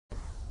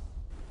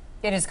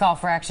It is call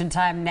for action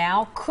time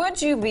now.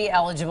 Could you be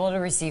eligible to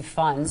receive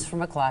funds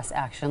from a class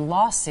action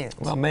lawsuit?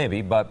 Well,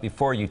 maybe, but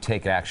before you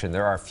take action,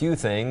 there are a few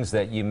things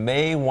that you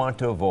may want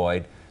to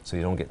avoid so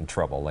you don't get in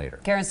trouble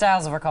later. Karen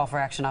Stiles of our Call for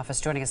Action office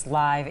joining us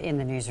live in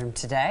the newsroom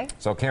today.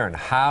 So, Karen,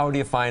 how do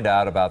you find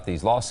out about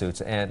these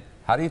lawsuits and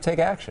how do you take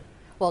action?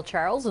 Well,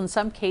 Charles, in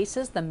some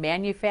cases, the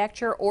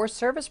manufacturer or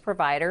service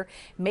provider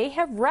may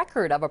have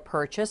record of a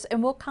purchase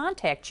and will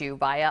contact you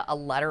via a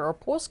letter or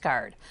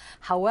postcard.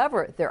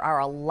 However, there are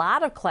a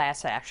lot of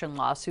class action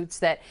lawsuits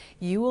that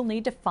you will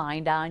need to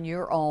find on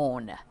your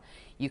own.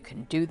 You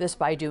can do this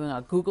by doing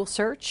a Google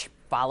search,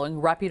 following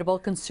reputable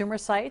consumer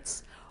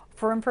sites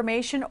for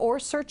information, or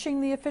searching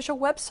the official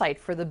website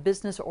for the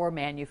business or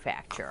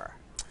manufacturer.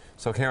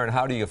 So, Karen,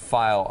 how do you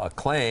file a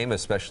claim,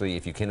 especially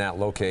if you cannot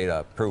locate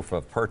a proof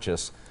of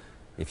purchase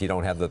if you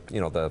don't have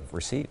the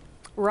receipt?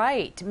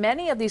 Right.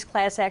 Many of these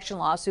class action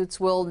lawsuits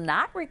will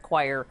not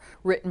require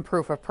written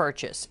proof of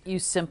purchase. You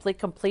simply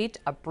complete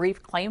a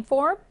brief claim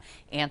form,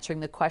 answering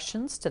the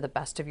questions to the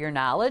best of your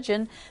knowledge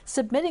and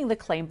submitting the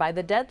claim by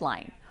the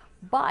deadline.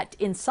 But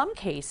in some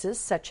cases,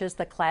 such as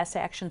the class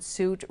action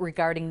suit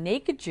regarding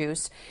Naked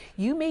Juice,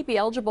 you may be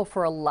eligible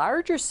for a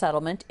larger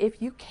settlement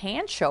if you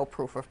can show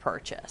proof of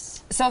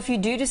purchase. So if you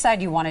do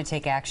decide you want to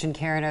take action,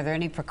 Karen, are there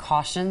any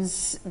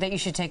precautions that you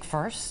should take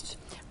first?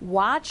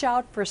 Watch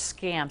out for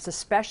scams,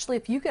 especially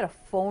if you get a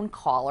phone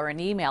call or an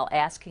email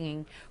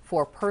asking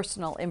for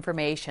personal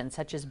information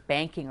such as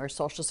banking or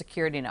social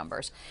security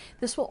numbers.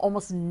 This will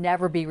almost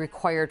never be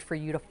required for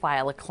you to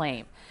file a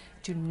claim.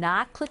 Do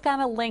not click on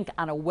a link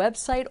on a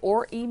website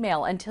or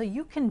email until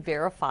you can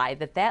verify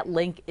that that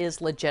link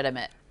is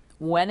legitimate.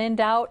 When in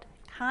doubt,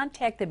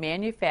 contact the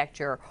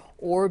manufacturer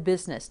or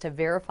business to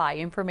verify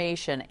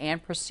information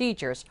and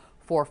procedures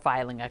for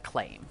filing a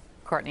claim.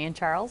 Courtney and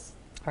Charles?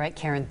 All right,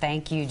 Karen,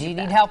 thank you. Do you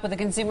need help with a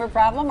consumer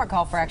problem or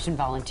Call for Action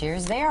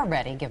volunteers? They are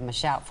ready. Give them a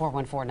shout,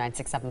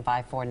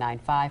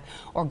 414-967-5495,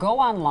 or go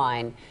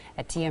online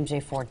at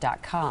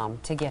tmj4.com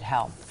to get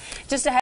help. Just ahead